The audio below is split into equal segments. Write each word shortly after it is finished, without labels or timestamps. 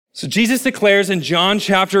So Jesus declares in John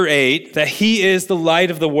chapter 8 that he is the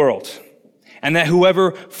light of the world, and that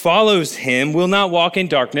whoever follows him will not walk in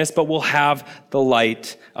darkness, but will have the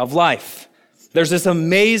light of life. There's this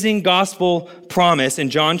amazing gospel promise in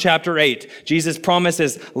John chapter 8. Jesus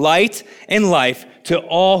promises light and life to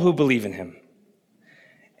all who believe in him.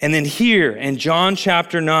 And then here in John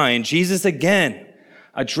chapter 9, Jesus again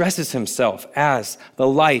addresses himself as the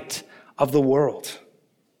light of the world.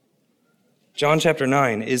 John chapter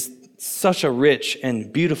 9 is such a rich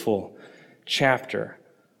and beautiful chapter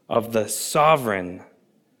of the sovereign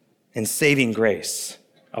and saving grace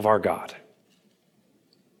of our God.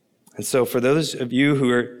 And so for those of you who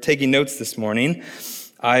are taking notes this morning,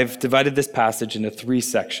 I've divided this passage into 3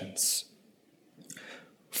 sections.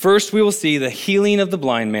 First, we will see the healing of the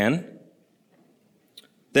blind man.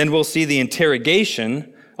 Then we'll see the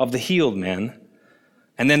interrogation of the healed man.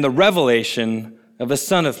 And then the revelation of the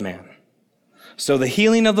Son of Man. So the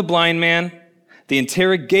healing of the blind man, the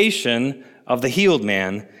interrogation of the healed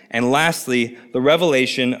man, and lastly, the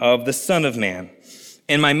revelation of the Son of Man.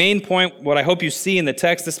 And my main point, what I hope you see in the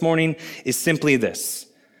text this morning, is simply this,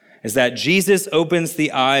 is that Jesus opens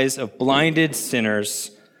the eyes of blinded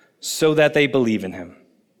sinners so that they believe in him.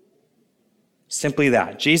 Simply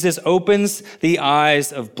that. Jesus opens the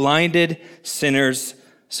eyes of blinded sinners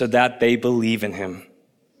so that they believe in him.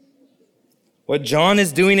 What John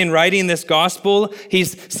is doing in writing this gospel,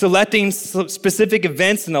 he's selecting specific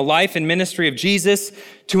events in the life and ministry of Jesus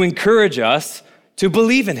to encourage us to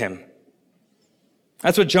believe in him.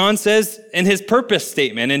 That's what John says in his purpose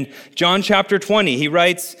statement. In John chapter 20, he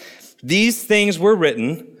writes, "These things were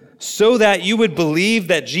written so that you would believe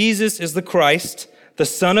that Jesus is the Christ, the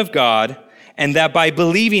Son of God, and that by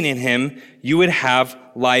believing in him, you would have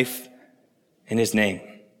life in his name."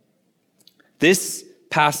 This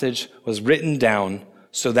passage was written down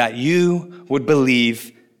so that you would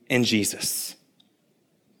believe in Jesus.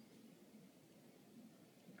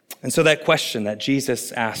 And so that question that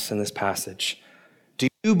Jesus asks in this passage, do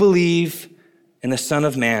you believe in the Son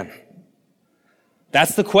of Man?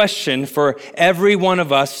 That's the question for every one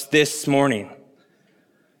of us this morning.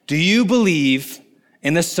 Do you believe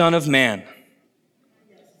in the Son of Man?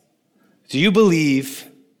 Do you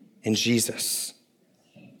believe in Jesus?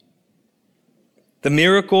 This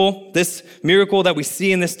miracle that we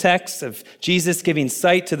see in this text of Jesus giving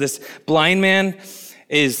sight to this blind man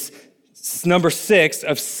is number 6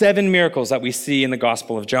 of 7 miracles that we see in the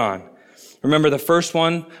Gospel of John. Remember the first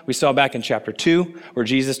one we saw back in chapter 2, where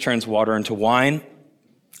Jesus turns water into wine.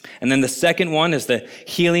 And then the second one is the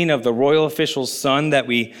healing of the royal official's son that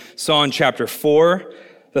we saw in chapter 4.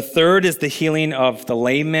 The third is the healing of the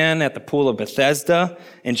lame man at the pool of Bethesda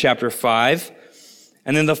in chapter 5.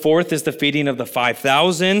 And then the fourth is the feeding of the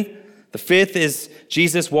 5,000. The fifth is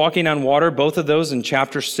Jesus walking on water, both of those in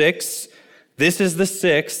chapter 6. This is the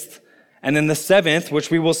 6th. And then the 7th, which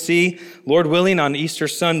we will see, Lord willing, on Easter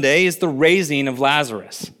Sunday, is the raising of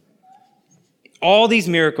Lazarus. All these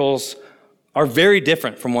miracles are very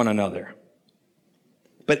different from one another.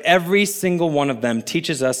 But every single one of them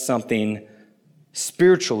teaches us something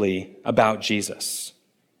spiritually about Jesus.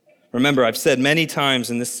 Remember, I've said many times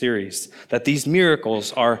in this series that these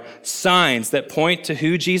miracles are signs that point to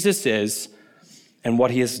who Jesus is and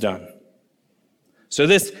what he has done. So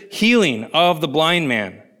this healing of the blind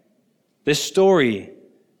man, this story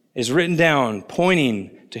is written down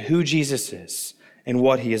pointing to who Jesus is and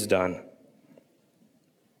what he has done.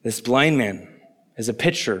 This blind man is a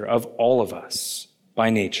picture of all of us by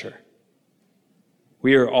nature.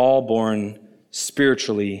 We are all born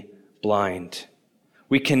spiritually blind.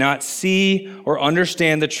 We cannot see or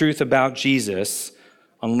understand the truth about Jesus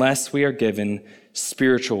unless we are given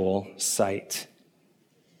spiritual sight.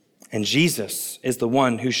 And Jesus is the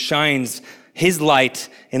one who shines his light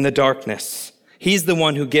in the darkness. He's the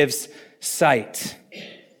one who gives sight.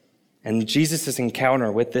 And Jesus'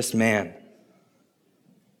 encounter with this man,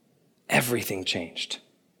 everything changed.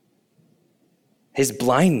 His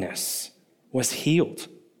blindness was healed.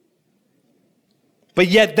 But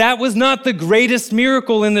yet that was not the greatest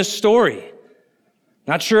miracle in this story.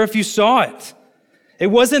 Not sure if you saw it. It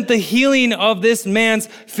wasn't the healing of this man's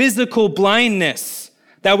physical blindness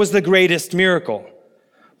that was the greatest miracle,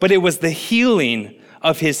 but it was the healing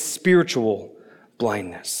of his spiritual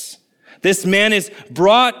blindness. This man is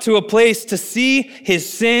brought to a place to see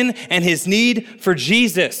his sin and his need for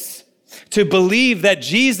Jesus, to believe that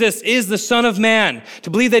Jesus is the Son of Man, to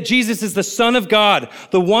believe that Jesus is the Son of God,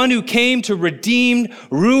 the one who came to redeem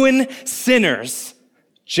ruined sinners,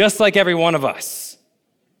 just like every one of us.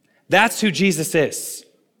 That's who Jesus is.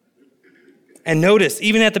 And notice,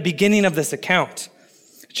 even at the beginning of this account,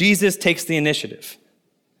 Jesus takes the initiative.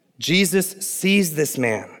 Jesus sees this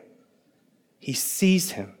man. He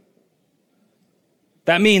sees him.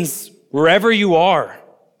 That means wherever you are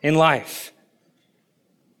in life,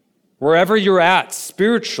 wherever you're at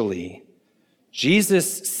spiritually,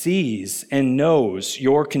 Jesus sees and knows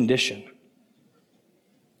your condition,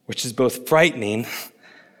 which is both frightening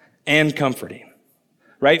and comforting,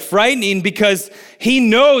 right? Frightening because he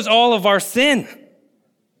knows all of our sin,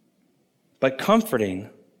 but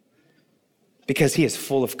comforting because he is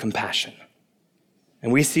full of compassion.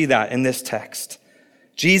 And we see that in this text.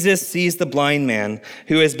 Jesus sees the blind man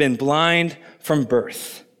who has been blind from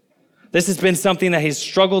birth. This has been something that he's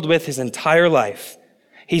struggled with his entire life.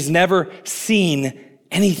 He's never seen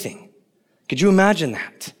anything. Could you imagine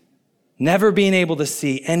that? Never being able to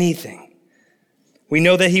see anything. We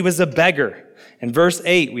know that he was a beggar. In verse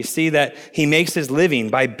 8, we see that he makes his living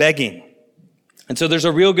by begging. And so there's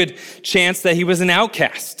a real good chance that he was an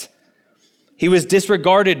outcast. He was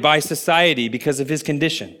disregarded by society because of his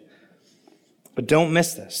condition. But don't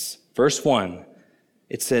miss this. Verse 1,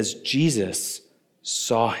 it says, Jesus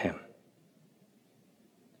saw him.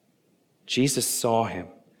 Jesus saw him.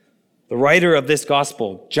 The writer of this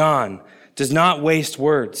gospel, John, does not waste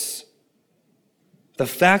words. The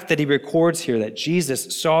fact that he records here that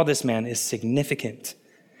Jesus saw this man is significant.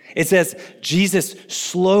 It says Jesus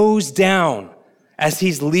slows down as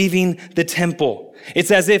he's leaving the temple.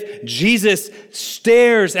 It's as if Jesus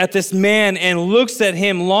stares at this man and looks at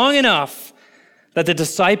him long enough that the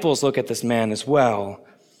disciples look at this man as well,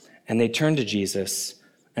 and they turn to Jesus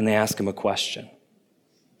and they ask him a question.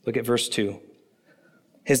 Look at verse 2.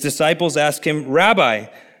 His disciples ask him, Rabbi,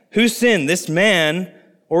 who sinned, this man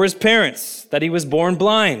or his parents, that he was born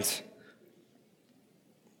blind?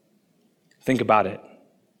 Think about it.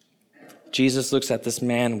 Jesus looks at this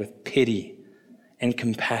man with pity and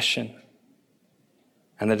compassion.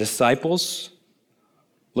 And the disciples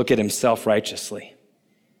look at him self-righteously.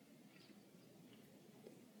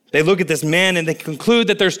 They look at this man and they conclude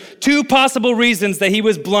that there's two possible reasons that he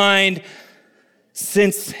was blind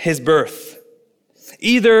since his birth.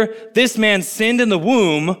 Either this man sinned in the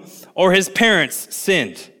womb or his parents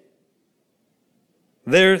sinned.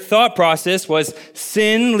 Their thought process was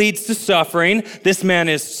sin leads to suffering. This man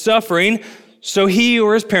is suffering, so he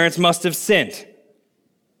or his parents must have sinned.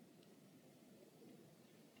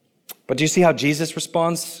 But do you see how Jesus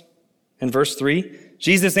responds in verse 3?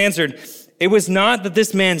 Jesus answered, it was not that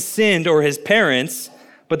this man sinned or his parents,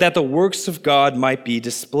 but that the works of God might be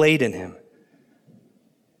displayed in him.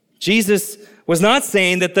 Jesus was not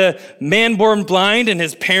saying that the man born blind and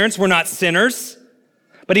his parents were not sinners,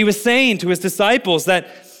 but he was saying to his disciples that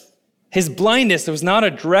his blindness was not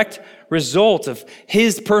a direct result of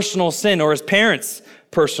his personal sin or his parents'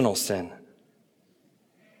 personal sin.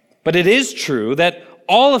 But it is true that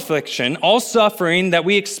all affliction, all suffering that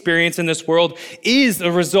we experience in this world is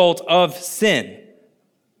a result of sin.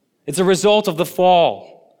 It's a result of the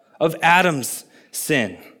fall, of Adam's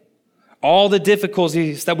sin. All the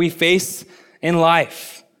difficulties that we face in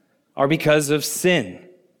life are because of sin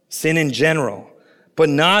in general. But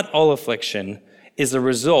not all affliction is a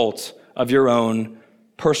result of your own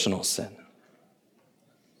personal sin.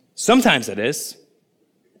 Sometimes it is.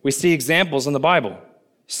 We see examples in the Bible.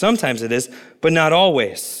 Sometimes it is, but not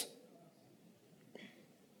always.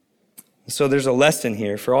 So there's a lesson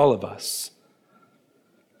here for all of us,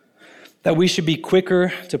 that we should be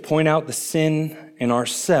quicker to point out the sin in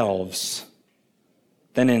ourselves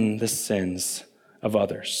than in the sins of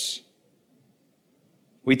others.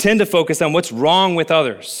 We tend to focus on what's wrong with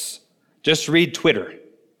others. Just read Twitter.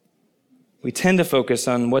 We tend to focus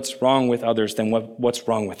on what's wrong with others than what's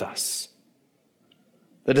wrong with us.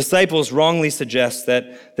 The disciples wrongly suggest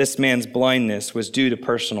that this man's blindness was due to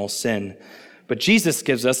personal sin, but Jesus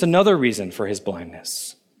gives us another reason for his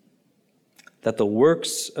blindness, that the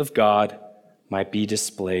works of God might be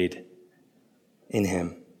displayed in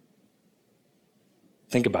him.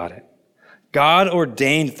 Think about it. God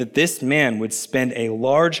ordained that this man would spend a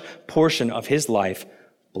large portion of his life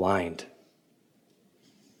blind,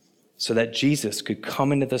 so that Jesus could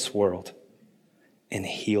come into this world and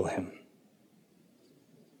heal him.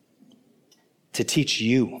 To teach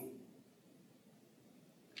you,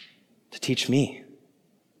 to teach me,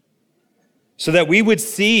 so that we would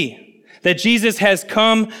see that Jesus has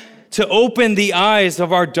come to open the eyes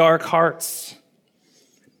of our dark hearts.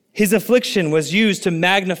 His affliction was used to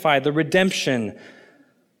magnify the redemption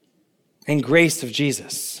and grace of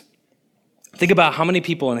Jesus. Think about how many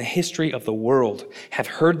people in the history of the world have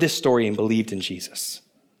heard this story and believed in Jesus.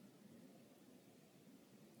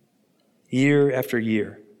 Year after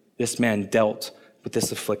year, this man dealt with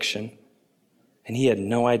this affliction, and he had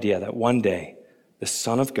no idea that one day the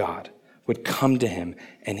Son of God, would come to him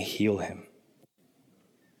and heal him.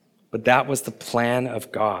 But that was the plan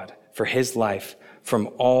of God for his life from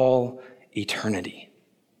all eternity.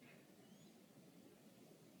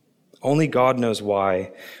 Only God knows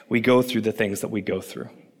why we go through the things that we go through.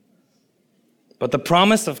 But the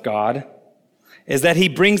promise of God is that he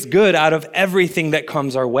brings good out of everything that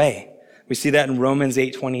comes our way. We see that in Romans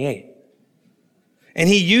 8:28. And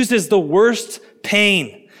he uses the worst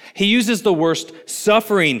pain, he uses the worst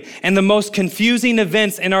suffering and the most confusing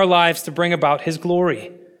events in our lives to bring about his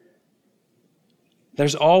glory.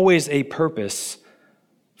 There's always a purpose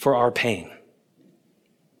for our pain.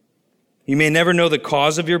 You may never know the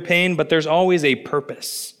cause of your pain, but there's always a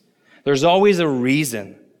purpose. There's always a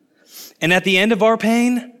reason. And at the end of our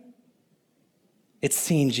pain, it's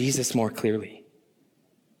seeing Jesus more clearly.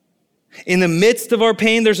 In the midst of our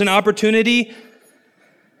pain, there's an opportunity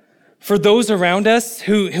for those around us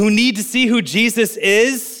who need to see who Jesus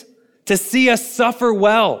is, to see us suffer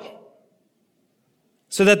well,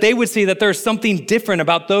 so that they would see that there's something different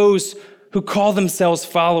about those who call themselves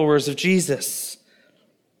followers of Jesus.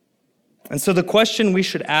 And so the question we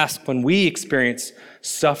should ask when we experience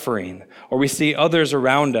suffering or we see others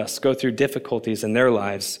around us go through difficulties in their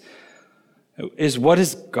lives is, what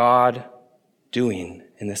is God doing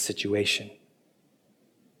in this situation?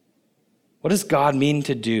 What does God mean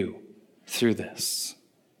to do through this?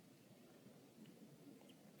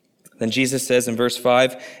 Then Jesus says in verse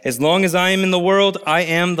 5, as long as I am in the world, I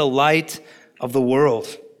am the light of the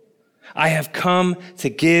world. I have come to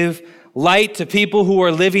give light to people who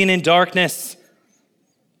are living in darkness.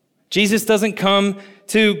 Jesus doesn't come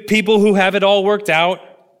to people who have it all worked out.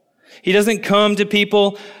 He doesn't come to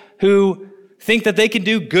people who think that they can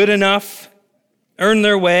do good enough, earn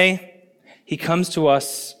their way. He comes to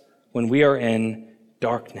us when we are in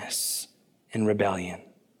darkness and rebellion.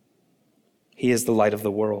 He is the light of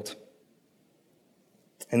the world.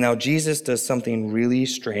 And now Jesus does something really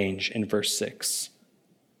strange in verse 6.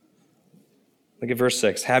 Look at verse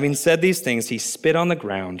 6. Having said these things, he spit on the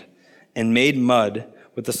ground and made mud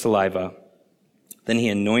with the saliva. Then he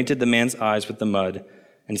anointed the man's eyes with the mud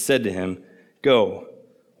and said to him, go,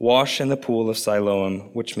 wash in the pool of Siloam,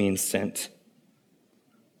 which means sent.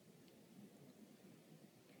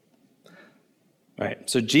 All right,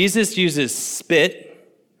 so Jesus uses spit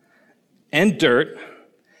and dirt,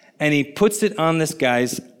 and he puts it on this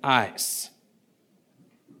guy's eyes.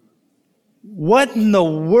 What in the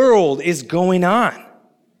world is going on?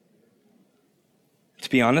 To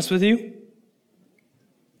be honest with you,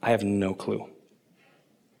 I have no clue.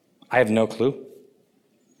 I have no clue.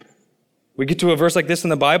 We get to a verse like this in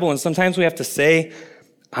the Bible, and sometimes we have to say,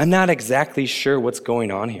 I'm not exactly sure what's going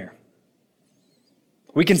on here.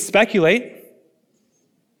 We can speculate.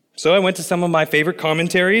 So I went to some of my favorite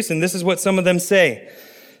commentaries, and this is what some of them say.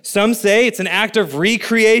 Some say it's an act of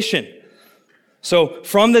recreation. So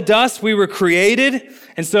from the dust we were created,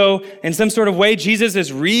 and so in some sort of way Jesus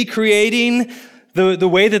is recreating the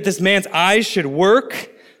way that this man's eyes should work.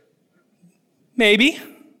 Maybe,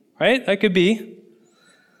 right? That could be.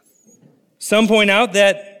 Some point out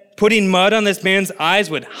that putting mud on this man's eyes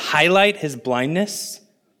would highlight his blindness,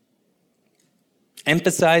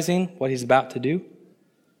 emphasizing what he's about to do.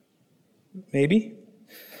 Maybe.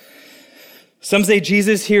 Some say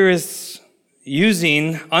Jesus here is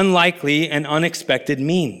using unlikely and unexpected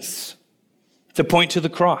means to point to the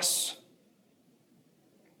cross.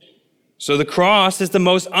 So the cross is the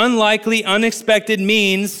most unlikely, unexpected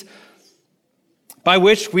means by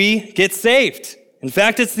which we get saved. In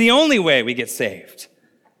fact, it's the only way we get saved.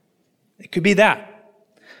 It could be that.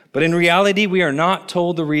 But in reality, we are not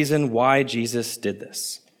told the reason why Jesus did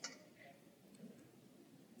this.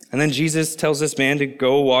 And then Jesus tells this man to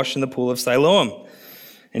go wash in the pool of Siloam.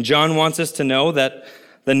 And John wants us to know that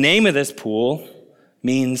the name of this pool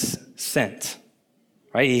means sent,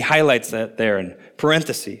 right? He highlights that there in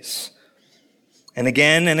parentheses. And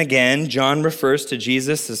again, John refers to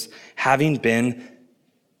Jesus as having been,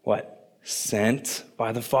 what? Sent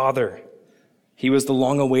by the Father. He was the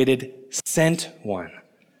long-awaited sent one.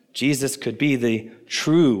 Jesus could be the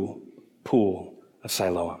true pool of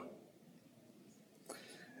Siloam.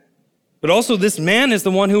 But also this man is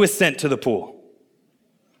the one who is sent to the pool,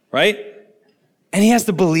 right? And he has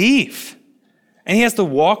to believe, and he has to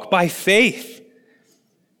walk by faith.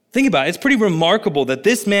 Think about it. It's pretty remarkable that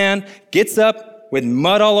this man gets up with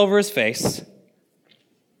mud all over his face,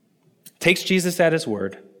 takes Jesus at his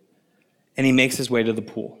word, and he makes his way to the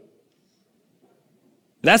pool.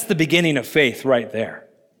 That's the beginning of faith right there.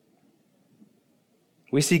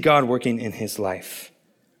 We see God working in his life.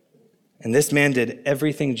 And this man did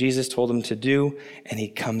everything Jesus told him to do, and he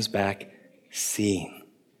comes back seeing.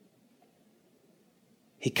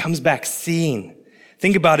 He comes back seeing.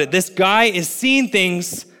 Think about it. This guy is seeing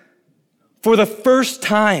things for the first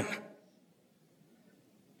time.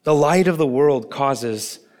 The light of the world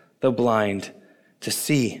causes the blind to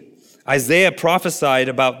see. Isaiah prophesied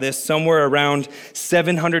about this somewhere around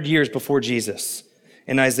 700 years before Jesus.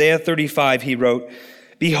 In Isaiah 35, he wrote,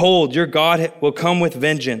 "Behold, your God will come with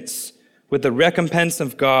vengeance, with the recompense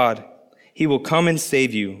of God. He will come and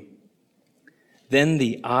save you. Then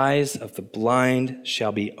the eyes of the blind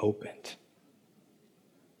shall be opened."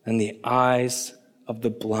 Then the eyes of the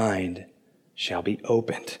blind shall be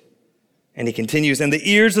opened. And he continues, "And the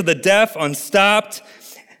ears of the deaf unstopped.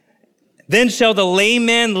 Then shall the lame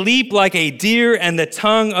man leap like a deer, and the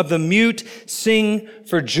tongue of the mute sing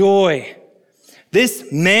for joy."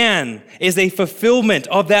 This man is a fulfillment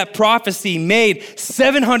of that prophecy made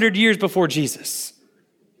 700 years before Jesus.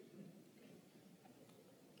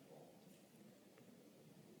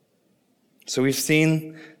 So we've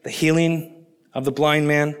seen the healing of the blind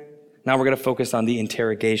man. Now we're going to focus on the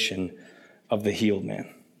interrogation of the healed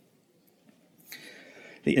man.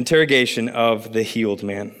 The interrogation of the healed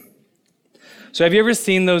man. So have you ever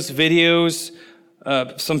seen those videos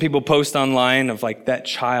some people post online of like that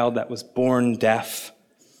child that was born deaf,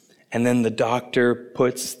 and then the doctor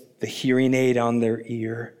puts the hearing aid on their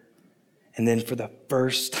ear, and then for the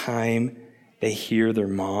first time they hear their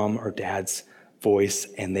mom or dad's voice,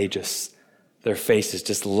 and their faces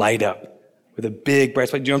just light up with a big bright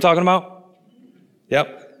spot. Do you know what I'm talking about?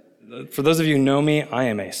 Yep. For those of you who know me, I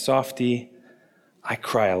am a softie. I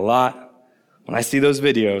cry a lot. When I see those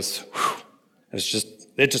videos,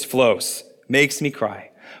 it just flows. Makes me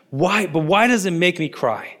cry. Why? But why does it make me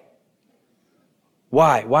cry?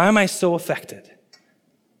 Why? Why am I so affected?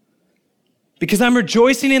 Because I'm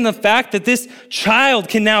rejoicing in the fact that this child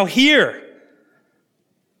can now hear.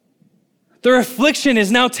 Their affliction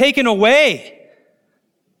is now taken away.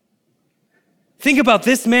 Think about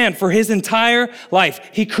this man. For his entire life,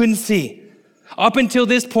 he couldn't see. Up until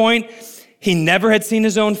this point, he never had seen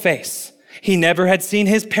his own face. He never had seen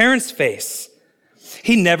his parents' face.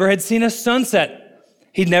 He never had seen a sunset.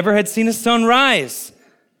 He never had seen a sunrise.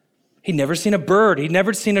 He'd never seen a bird. He'd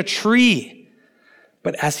never seen a tree.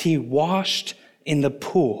 But as he washed in the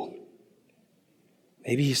pool,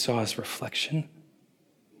 maybe he saw his reflection.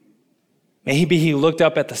 Maybe he looked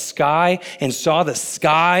up at the sky and saw the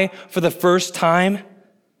sky for the first time.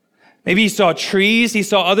 Maybe he saw trees. He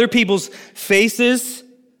saw other people's faces.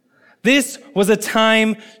 This was a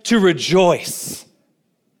time to rejoice.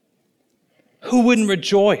 Who wouldn't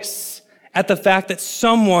rejoice at the fact that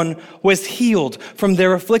someone was healed from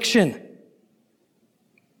their affliction?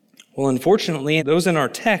 Well, unfortunately, those in our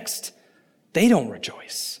text, they don't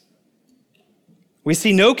rejoice. We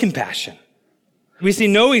see no compassion. We see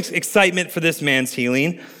no excitement for this man's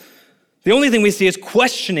healing. The only thing we see is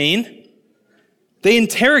questioning. They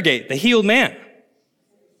interrogate the healed man.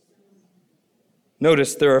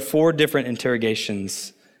 Notice there are 4 different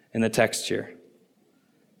interrogations in the text here.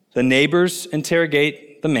 The neighbors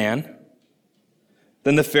interrogate the man.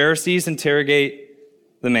 Then the Pharisees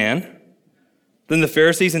interrogate the man. Then the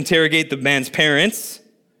Pharisees interrogate the man's parents.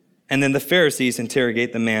 And then the Pharisees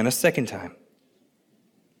interrogate the man a second time.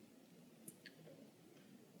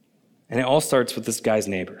 And it all starts with this guy's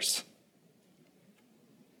neighbors.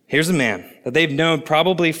 Here's a man that they've known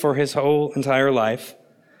probably for his whole entire life.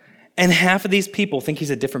 And half of these people think he's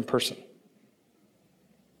a different person.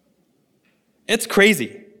 It's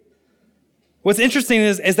crazy. What's interesting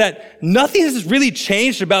is that nothing has really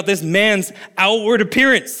changed about this man's outward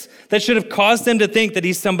appearance that should have caused them to think that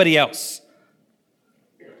he's somebody else.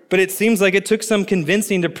 But it seems like it took some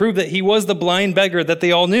convincing to prove that he was the blind beggar that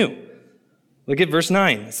they all knew. Look at verse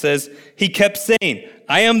 9. It says, he kept saying,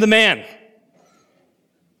 "I am the man."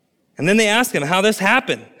 And then they ask him how this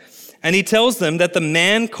happened. And he tells them that the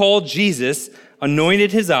man called Jesus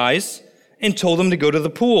anointed his eyes and told him to go to the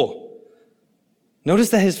pool. Notice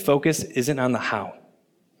that his focus isn't on the how,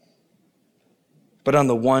 but on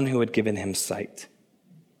the one who had given him sight.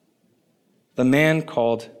 The man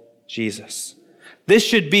called Jesus. This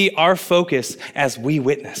should be our focus as we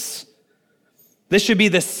witness. This should be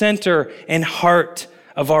the center and heart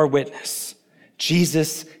of our witness.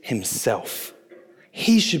 Jesus himself.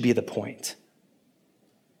 He should be the point.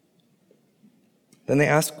 Then they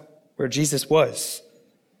ask where Jesus was,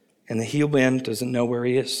 and the healed man doesn't know where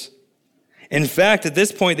he is. In fact, at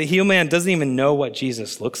this point, the healed man doesn't even know what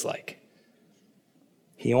Jesus looks like.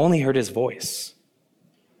 He only heard his voice.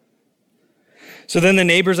 So then the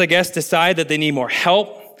neighbors, I guess, decide that they need more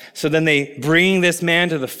help. So then they bring this man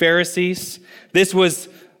to the Pharisees. This was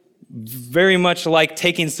very much like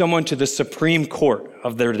taking someone to the Supreme Court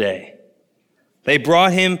of their day. They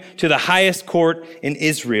brought him to the highest court in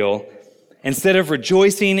Israel. Instead of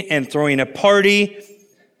rejoicing and throwing a party,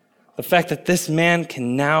 the fact that this man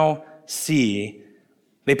can now see,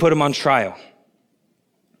 they put him on trial.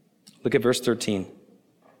 Look at verse 13.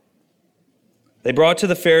 They brought to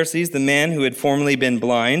the Pharisees the man who had formerly been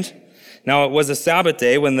blind. Now it was a Sabbath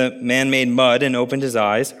day when the man made mud and opened his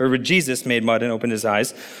eyes, or when Jesus made mud and opened his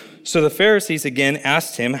eyes. So the Pharisees again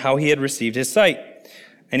asked him how he had received his sight.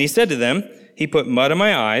 And he said to them, he put mud in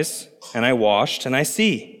my eyes, and I washed, and I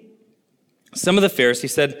see. Some of the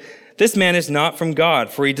Pharisees said, this man is not from God,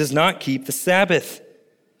 for he does not keep the Sabbath.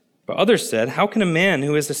 But others said, how can a man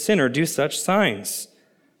who is a sinner do such signs?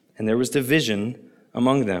 And there was division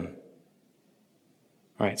among them.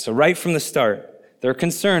 All right, so right from the start, their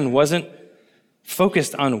concern wasn't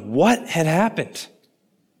focused on what had happened,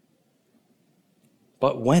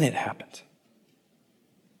 but when it happened.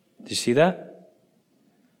 Do you see that?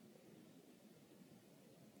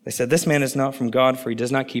 They said, this man is not from God, for he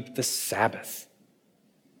does not keep the Sabbath.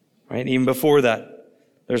 Right? Even before that,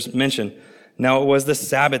 there's mention. Now it was the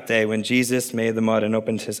Sabbath day when Jesus made the mud and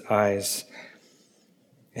opened his eyes.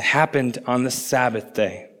 It happened on the Sabbath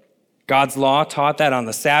day. God's law taught that on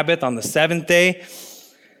the Sabbath, on the seventh day,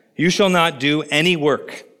 you shall not do any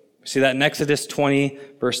work. See that in Exodus 20,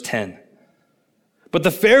 verse 10. But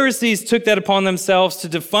the Pharisees took that upon themselves to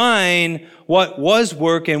define what was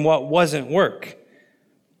work and what wasn't work.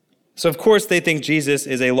 So of course they think Jesus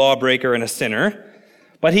is a lawbreaker and a sinner,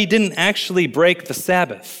 but he didn't actually break the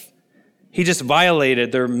Sabbath. He just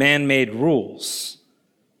violated their man-made rules.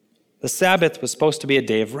 The Sabbath was supposed to be a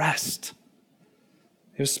day of rest.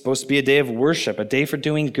 It was supposed to be a day of worship, a day for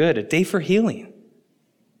doing good, a day for healing.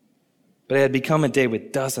 But it had become a day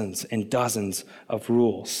with dozens and dozens of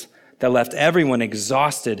rules that left everyone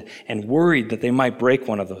exhausted and worried that they might break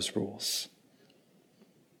one of those rules.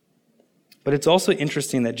 But it's also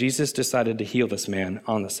interesting that Jesus decided to heal this man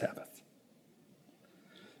on the Sabbath.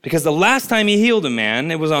 Because the last time he healed a man,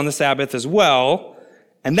 it was on the Sabbath as well,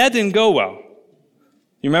 and that didn't go well.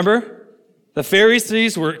 You remember? The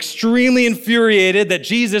Pharisees were extremely infuriated that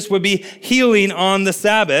Jesus would be healing on the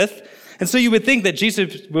Sabbath. And so you would think that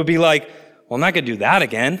Jesus would be like, well, I'm not going to do that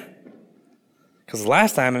again. Because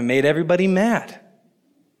last time it made everybody mad.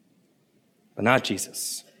 But not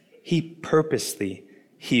Jesus. He purposely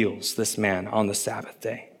heals this man on the Sabbath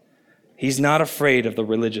day. He's not afraid of the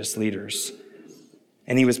religious leaders.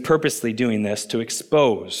 And he was purposely doing this to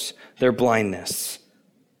expose their blindness.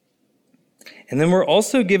 And then we're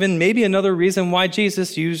also given maybe another reason why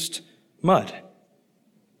Jesus used mud.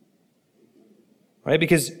 Right?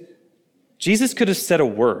 Because Jesus could have said a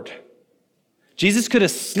word. Jesus could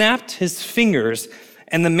have snapped his fingers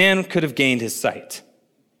and the man could have gained his sight.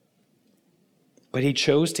 But he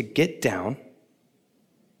chose to get down,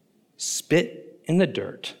 spit in the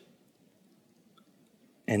dirt,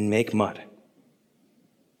 and make mud.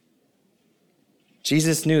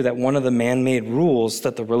 Jesus knew that one of the man-made rules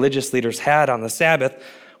that the religious leaders had on the Sabbath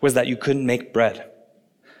was that you couldn't make bread.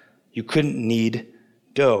 You couldn't knead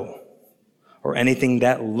dough or anything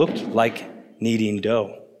that looked like kneading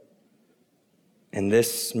dough. And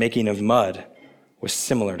this making of mud was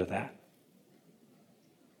similar to that.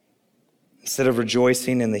 Instead of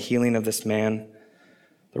rejoicing in the healing of this man,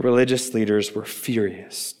 the religious leaders were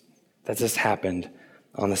furious that this happened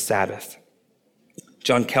on the Sabbath.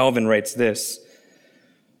 John Calvin writes this: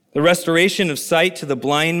 the restoration of sight to the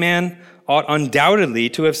blind man ought undoubtedly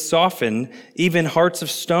to have softened even hearts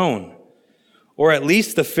of stone. Or at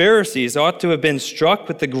least the Pharisees ought to have been struck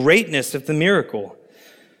with the greatness of the miracle,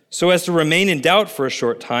 so as to remain in doubt for a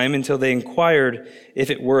short time until they inquired if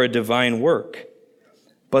it were a divine work.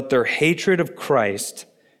 But their hatred of Christ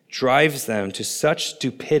drives them to such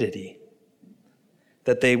stupidity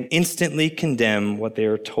that they instantly condemn what they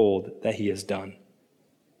are told that he has done.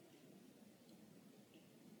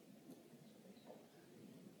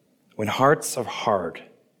 When hearts are hard,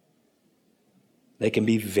 they can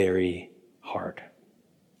be very hard.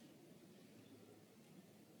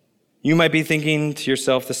 You might be thinking to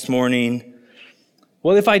yourself this morning,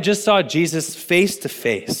 well, if I just saw Jesus face to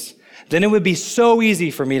face, then it would be so easy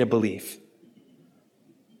for me to believe.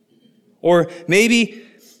 Or maybe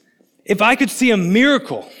if I could see a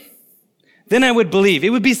miracle, then I would believe. It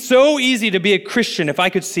would be so easy to be a Christian if I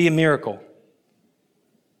could see a miracle.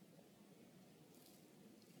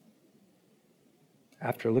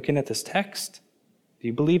 After looking at this text, do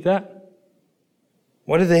you believe that?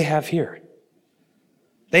 What do they have here?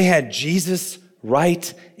 They had Jesus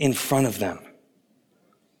right in front of them.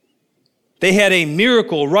 They had a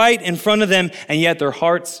miracle right in front of them, and yet their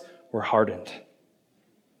hearts were hardened.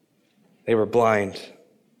 They were blind.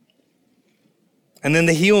 And then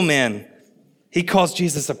the healed man, he calls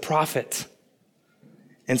Jesus a prophet.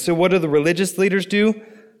 And so what do the religious leaders do?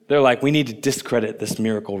 They're like, we need to discredit this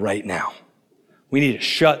miracle right now. We need to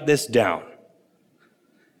shut this down.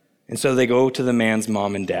 And so they go to the man's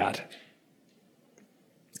mom and dad.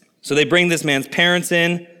 So they bring this man's parents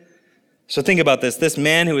in. So think about this. This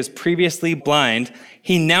man who was previously blind,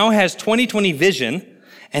 he now has 20/20 vision,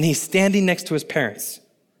 and he's standing next to his parents.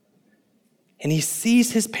 And he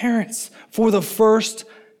sees his parents for the first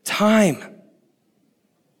time.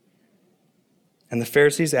 And the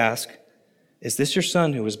Pharisees ask, is this your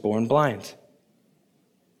son who was born blind?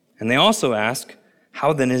 And they also ask,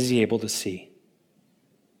 how then is he able to see?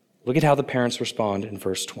 Look at how the parents respond in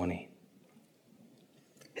verse 20.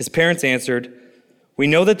 His parents answered, we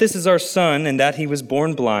know that this is our son and that he was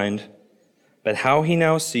born blind, but how he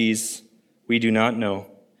now sees, we do not know,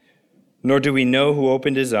 nor do we know who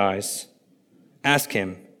opened his eyes. Ask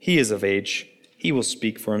him, he is of age, he will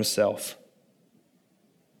speak for himself.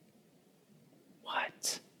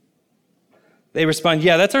 What? They respond,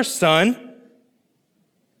 yeah, that's our son.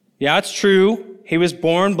 Yeah, it's true. He was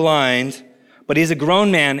born blind, but he's a grown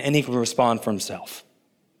man and he can respond for himself.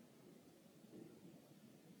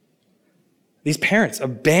 These parents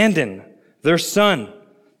abandon their son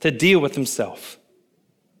to deal with himself.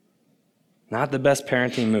 Not the best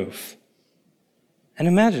parenting move. And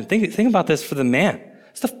imagine, think about this for the man.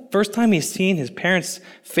 It's the first time he's seen his parents'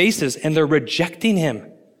 faces and they're rejecting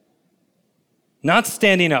him. Not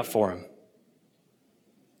standing up for him.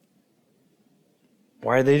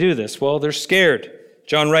 Why do they do this? Well, they're scared.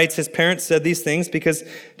 John writes, his parents said these things because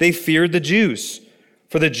they feared the Jews.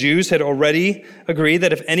 For the Jews had already agreed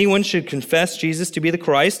that if anyone should confess Jesus to be the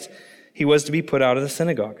Christ, he was to be put out of the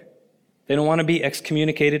synagogue. They don't want to be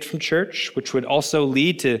excommunicated from church, which would also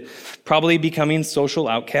lead to probably becoming social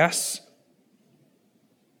outcasts.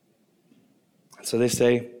 And so they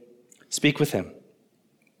say, speak with him.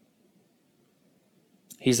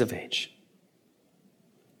 He's of age.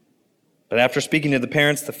 But after speaking to the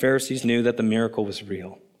parents, the Pharisees knew that the miracle was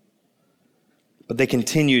real. But they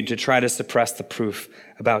continued to try to suppress the proof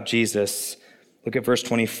about Jesus. Look at verse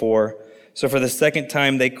 24. So for the second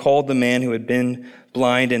time, they called the man who had been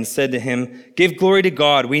blind and said to him, give glory to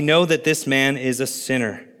God. We know that this man is a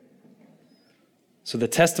sinner. So the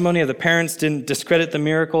testimony of the parents didn't discredit the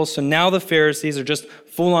miracle. So now the Pharisees are just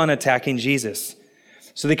full on attacking Jesus.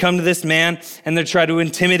 So they come to this man and they try to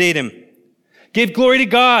intimidate him. Give glory to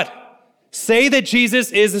God. Say that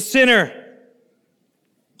Jesus is a sinner.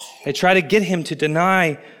 They try to get him to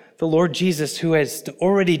deny the Lord Jesus, who has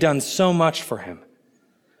already done so much for him.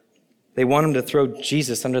 They want him to throw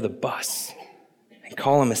Jesus under the bus and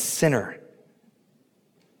call him a sinner.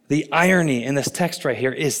 The irony in this text right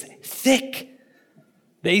here is thick.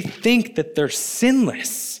 They think that they're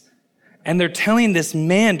sinless, and they're telling this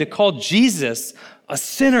man to call Jesus a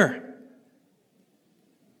sinner.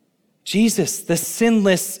 Jesus, the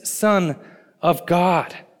sinless Son of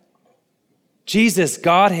God. Jesus,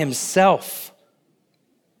 God himself.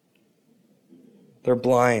 They're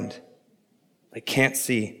blind. They can't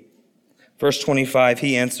see. Verse 25,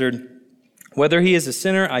 he answered, whether he is a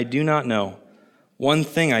sinner, I do not know. One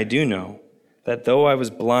thing I do know, that though I was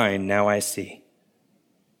blind, now I see.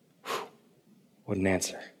 Whew, what an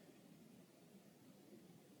answer.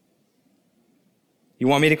 You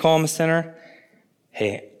want me to call him a sinner?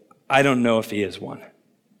 Hey, I don't know if he is one.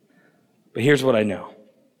 But here's what I know.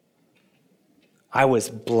 I was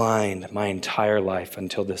blind my entire life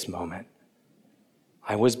until this moment.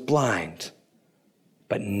 I was blind,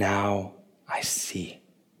 but now I see.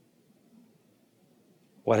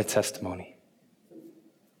 What a testimony.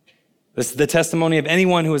 This is the testimony of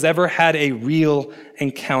anyone who has ever had a real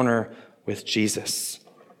encounter with Jesus.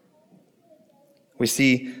 We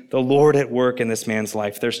see the Lord at work in this man's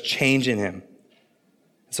life. There's change in him.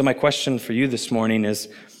 So my question for you this morning is,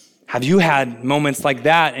 have you had moments like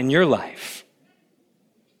that in your life?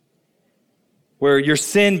 Where your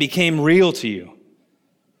sin became real to you?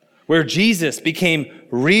 Where Jesus became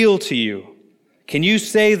real to you? Can you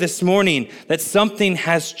say this morning that something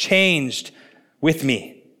has changed with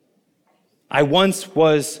me? I once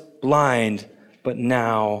was blind, but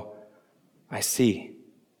now I see.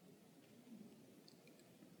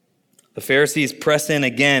 The Pharisees press in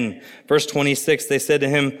again. Verse 26, they said to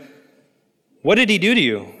him, what did he do to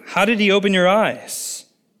you? How did he open your eyes?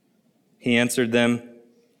 He answered them,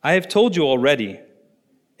 I have told you already,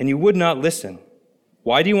 and you would not listen.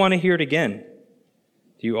 Why do you want to hear it again?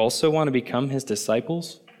 Do you also want to become his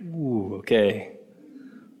disciples? Ooh, okay.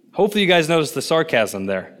 Hopefully you guys noticed the sarcasm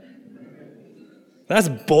there. That's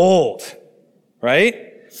bold, right?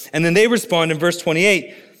 And then they respond in verse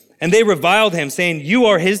 28, and they reviled him, saying, "You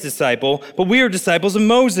are his disciple, but we are disciples of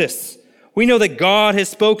Moses. We know that God has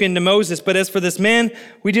spoken to Moses, but as for this man,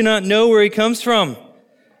 we do not know where he comes from."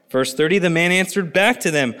 Verse 30, the man answered back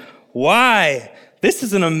to them, "Why? This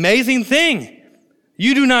is an amazing thing.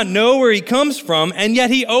 You do not know where he comes from, and yet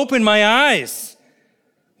he opened my eyes.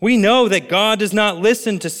 We know that God does not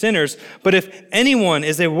listen to sinners, but if anyone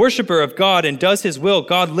is a worshiper of God and does his will,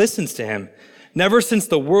 God listens to him. Never since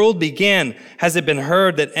the world began has it been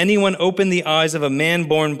heard that anyone opened the eyes of a man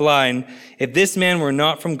born blind. If this man were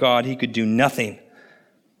not from God, he could do nothing."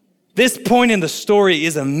 This point in the story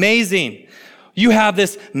is amazing. You have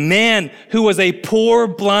this man who was a poor,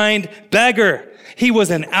 blind beggar. He was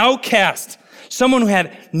an outcast, someone who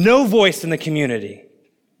had no voice in the community.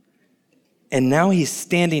 And now he's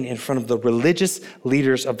standing in front of the religious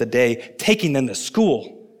leaders of the day, taking them to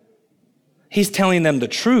school. He's telling them the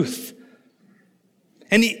truth.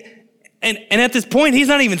 And at this point, he's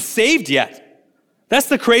not even saved yet. That's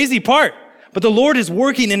the crazy part. But the Lord is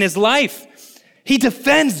working in his life. He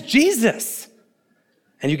defends Jesus.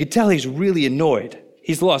 And you could tell he's really annoyed.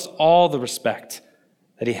 He's lost all the respect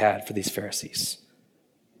that he had for these Pharisees.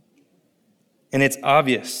 And it's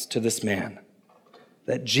obvious to this man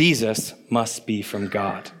that Jesus must be from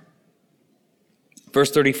God.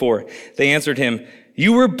 Verse 34, they answered him,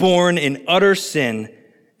 "You were born in utter sin,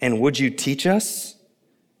 and would you teach us?"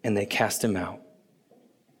 And they cast him out.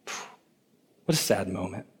 What a sad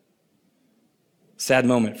moment. Sad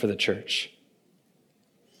moment for the church.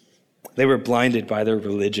 They were blinded by their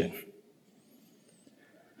religion.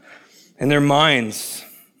 In their minds,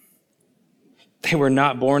 they were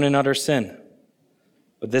not born in utter sin,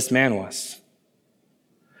 but this man was.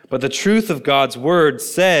 But the truth of God's word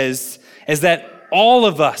says is that all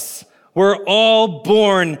of us were all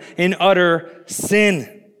born in utter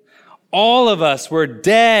sin. All of us were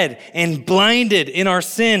dead and blinded in our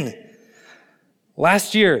sin.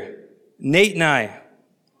 Last year, Nate and I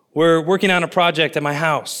were working on a project at my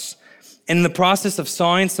house. And in the process of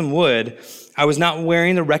sawing some wood, I was not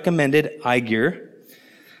wearing the recommended eye gear,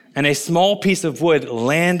 and a small piece of wood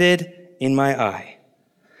landed in my eye.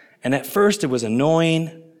 And at first it was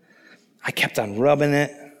annoying. I kept on rubbing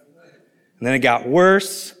it. And then it got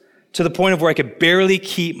worse to the point of where I could barely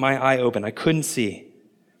keep my eye open. I couldn't see.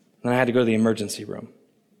 And then I had to go to the emergency room.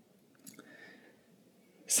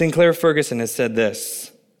 Sinclair Ferguson has said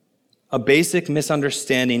this: "A basic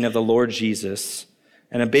misunderstanding of the Lord Jesus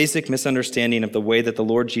and a basic misunderstanding of the way that the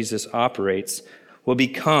Lord Jesus operates will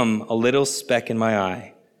become a little speck in my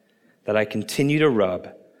eye that I continue to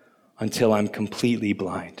rub until I'm completely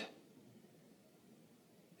blind."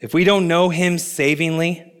 If we don't know him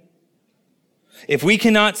savingly, if we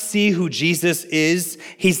cannot see who Jesus is,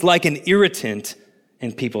 he's like an irritant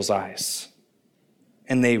in people's eyes.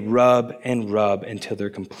 And they rub and rub until they're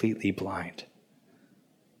completely blind.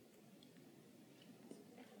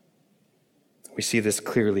 We see this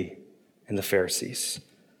clearly in the Pharisees.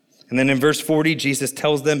 And then in verse 40, Jesus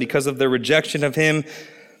tells them, because of their rejection of him,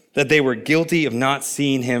 that they were guilty of not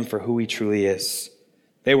seeing him for who he truly is.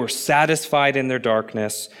 They were satisfied in their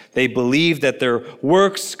darkness. They believed that their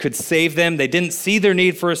works could save them. They didn't see their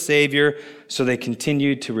need for a Savior, so they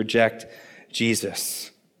continued to reject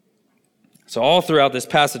Jesus. So all throughout this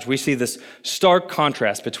passage, we see this stark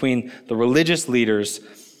contrast between the religious leaders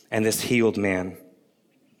and this healed man.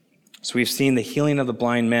 So we've seen the healing of the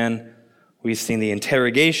blind man, we've seen the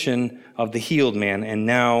interrogation of the healed man, and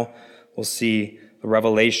now we'll see the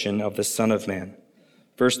revelation of the Son of Man.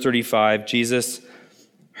 Verse 35, Jesus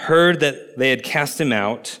heard that they had cast him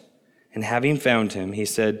out, and having found him, he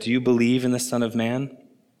said, "Do you believe in the Son of Man?"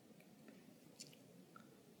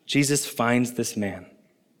 Jesus finds this man.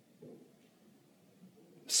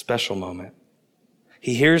 Special moment.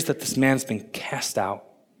 He hears that this man's been cast out.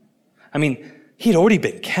 I mean, he'd already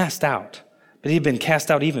been cast out, but he'd been cast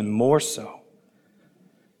out even more so.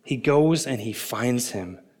 He goes and he finds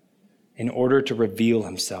him in order to reveal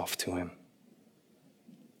himself to him.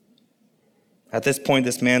 At this point,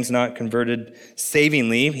 this man's not converted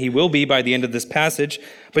savingly. He will be by the end of this passage.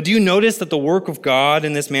 But do you notice that the work of God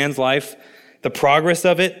in this man's life, the progress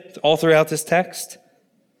of it all throughout this text?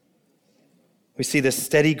 We see this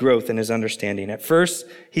steady growth in his understanding. At first,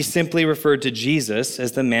 he simply referred to Jesus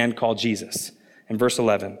as the man called Jesus in verse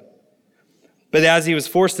 11. But as he was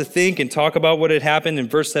forced to think and talk about what had happened in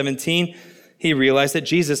verse 17, he realized that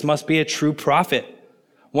Jesus must be a true prophet,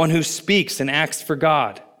 one who speaks and acts for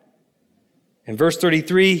God. In verse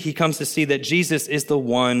 33, he comes to see that Jesus is the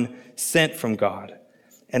one sent from God.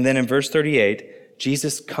 And then in verse 38,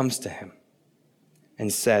 Jesus comes to him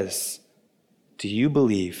and says, do you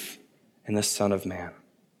believe in the Son of Man?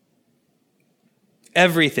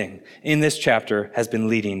 Everything in this chapter has been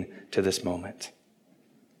leading to this moment.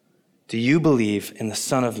 Do you believe in the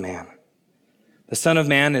Son of Man? The Son of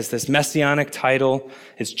Man is this messianic title.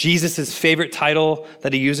 It's Jesus' favorite title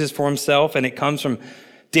that he uses for himself, and it comes from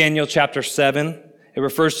Daniel chapter 7. It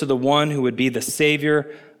refers to the one who would be the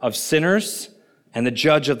Savior of sinners and the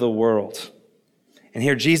judge of the world. And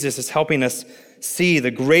here Jesus is helping us see the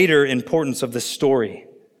greater importance of this story,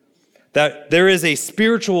 that there is a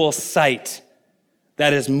spiritual sight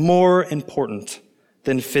that is more important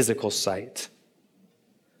than physical sight.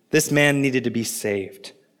 This man needed to be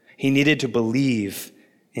saved. He needed to believe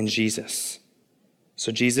in Jesus.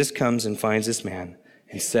 So Jesus comes and finds this man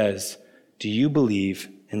and says, do you believe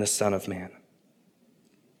in the Son of Man?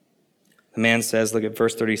 The man says, look at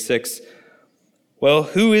verse 36, well,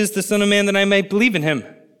 who is the Son of Man that I may believe in him?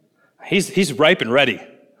 He's ripe and ready.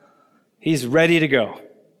 He's ready to go.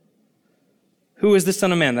 Who is the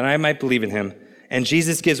Son of Man that I might believe in him? And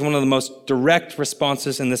Jesus gives one of the most direct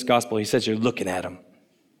responses in this gospel. He says, you're looking at him.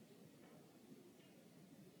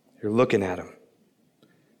 You're looking at him.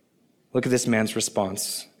 Look at this man's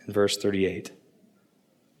response in verse 38.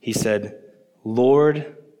 He said,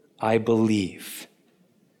 Lord, I believe.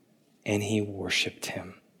 And he worshiped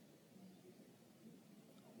him.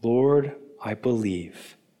 Lord, I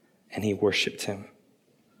believe. And he worshiped him.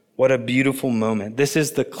 What a beautiful moment. This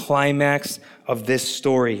is the climax of this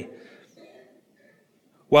story.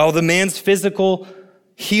 While the man's physical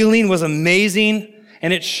healing was amazing,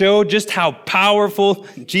 and it showed just how powerful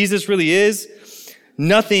Jesus really is,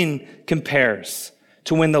 nothing compares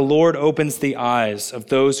to when the Lord opens the eyes of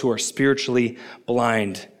those who are spiritually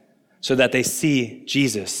blind so that they see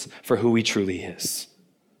Jesus for who he truly is.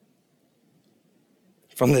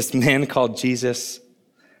 From this man called Jesus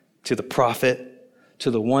to the prophet,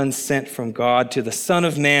 to the one sent from God, to the Son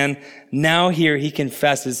of Man, now here he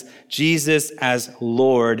confesses Jesus as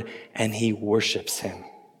Lord and he worships him.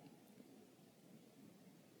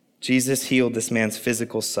 Jesus healed this man's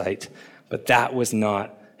physical sight, but that was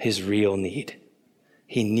not his real need.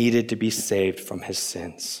 He needed to be saved from his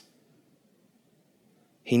sins.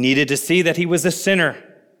 He needed to see that he was a sinner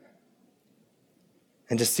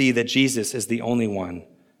and to see that Jesus is the only one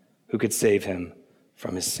who could save him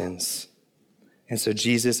from his sins. And so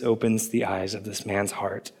Jesus opens the eyes of this man's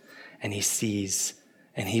heart, and he sees,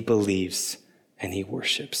 and he believes, and he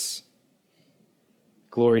worships.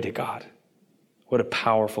 Glory to God. What a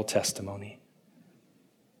powerful testimony.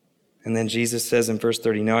 And then Jesus says in verse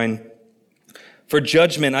 39, for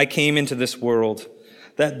judgment I came into this world,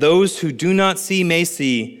 that those who do not see may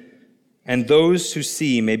see, and those who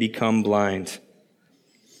see may become blind.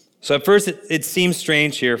 So at first it seems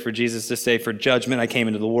strange here for Jesus to say, for judgment I came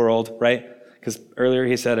into the world, right? Because earlier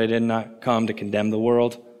he said, I did not come to condemn the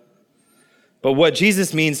world. But what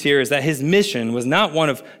Jesus means here is that his mission was not one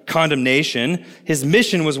of condemnation. His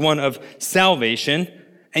mission was one of salvation.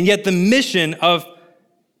 And yet the mission of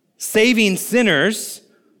saving sinners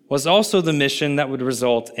was also the mission that would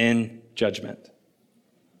result in judgment.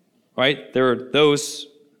 Right? There are those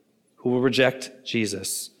who will reject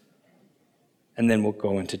Jesus and then will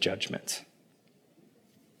go into judgment.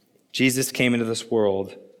 Jesus came into this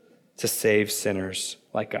world to save sinners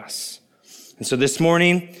like us. And so this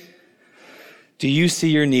morning, do you see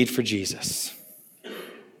your need for Jesus?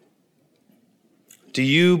 Do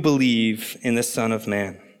you believe in the Son of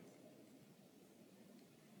Man?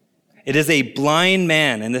 It is a blind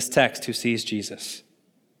man in this text who sees Jesus.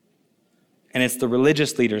 And it's the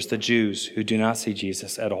religious leaders, the Jews, who do not see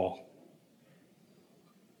Jesus at all.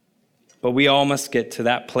 But we all must get to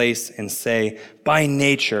that place and say, by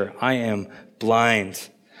nature, I am blind.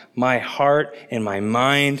 My heart and my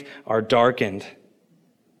mind are darkened.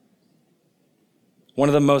 One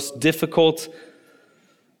of the most difficult,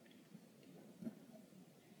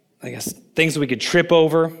 things that we could trip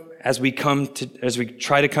over as we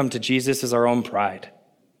try to come to Jesus is our own pride.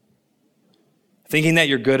 Thinking that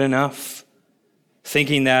you're good enough,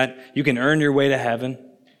 thinking that you can earn your way to heaven.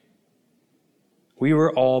 We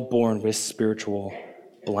were all born with spiritual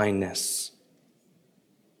blindness,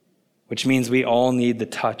 which means we all need the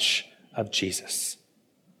touch of Jesus.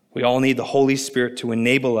 We all need the Holy Spirit to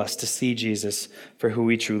enable us to see Jesus for who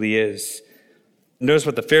he truly is. Notice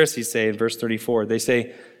what the Pharisees say in verse 34. They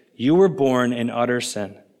say, you were born in utter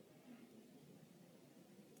sin.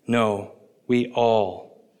 No, we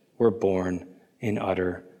all were born in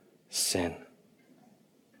utter sin.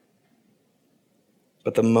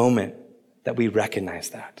 But the moment that we recognize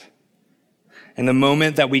that, and the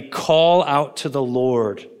moment that we call out to the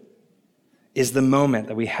Lord, is the moment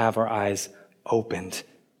that we have our eyes opened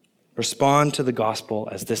Respond to the gospel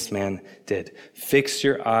as this man did. Fix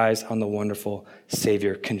your eyes on the wonderful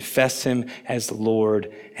Savior. Confess him as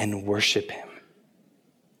Lord and worship him.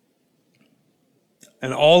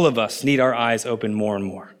 And all of us need our eyes open more and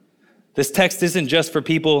more. This text isn't just for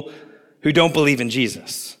people who don't believe in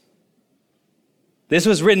Jesus. This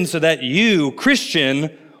was written so that you,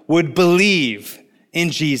 Christian, would believe in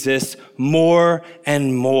Jesus more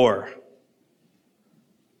and more.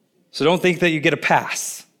 So don't think that you get a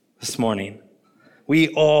pass this morning. We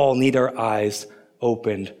all need our eyes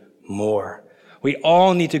opened more. We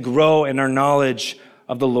all need to grow in our knowledge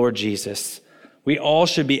of the Lord Jesus. We all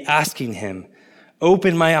should be asking him,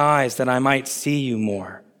 open my eyes that I might see you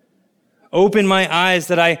more. Open my eyes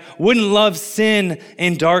that I wouldn't love sin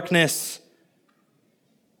and darkness.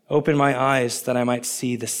 Open my eyes that I might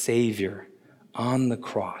see the Savior on the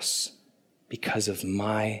cross because of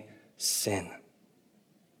my sin.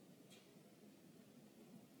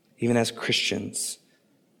 Even as Christians,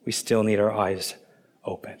 we still need our eyes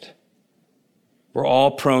opened. We're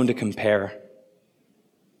all prone to compare,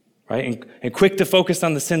 right? And quick to focus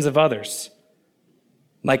on the sins of others,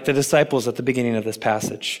 like the disciples at the beginning of this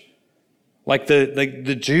passage, like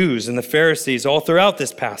the Jews and the Pharisees all throughout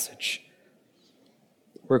this passage.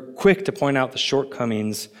 We're quick to point out the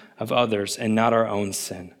shortcomings of others and not our own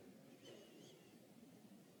sin.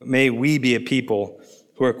 May we be a people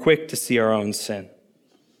who are quick to see our own sin,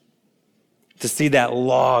 to see that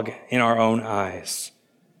log in our own eyes,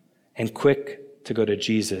 and quick to go to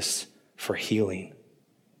Jesus for healing.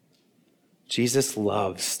 Jesus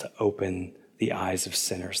loves to open the eyes of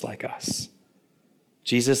sinners like us.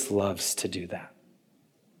 Jesus loves to do that.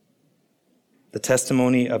 The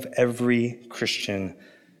testimony of every Christian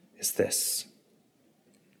is this: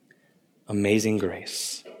 amazing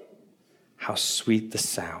grace, how sweet the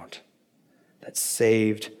sound that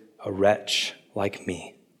saved a wretch like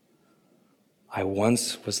me. I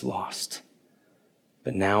once was lost,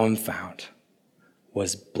 but now am found,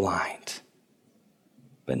 was blind,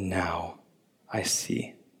 but now I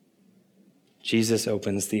see. Jesus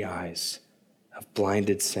opens the eyes of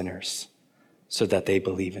blinded sinners so that they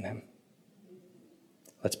believe in him.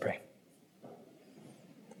 Let's pray.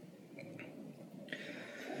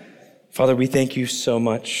 Father, we thank you so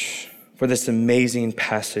much for this amazing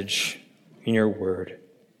passage in your word,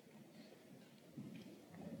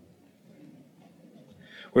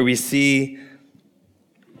 where we see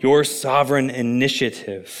your sovereign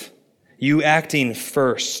initiative, you acting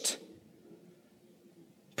first,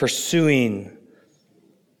 pursuing.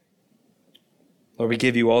 Lord, we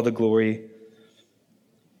give you all the glory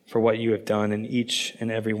for what you have done in each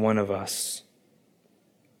and every one of us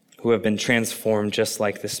who have been transformed just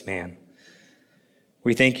like this man.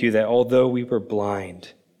 We thank you that although we were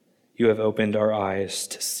blind, you have opened our eyes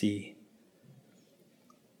to see.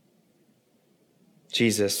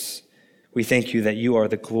 Jesus, we thank you that you are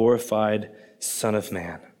the glorified Son of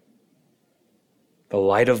Man, the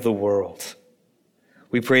light of the world.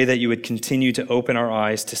 We pray that you would continue to open our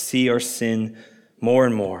eyes to see our sin more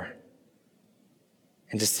and more,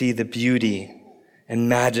 and to see the beauty and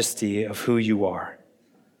majesty of who you are.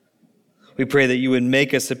 We pray that you would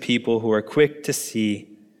make us a people who are quick to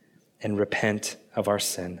see and repent of our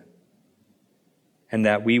sin, and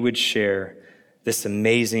that we would share this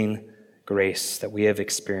amazing grace that we have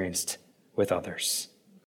experienced with others.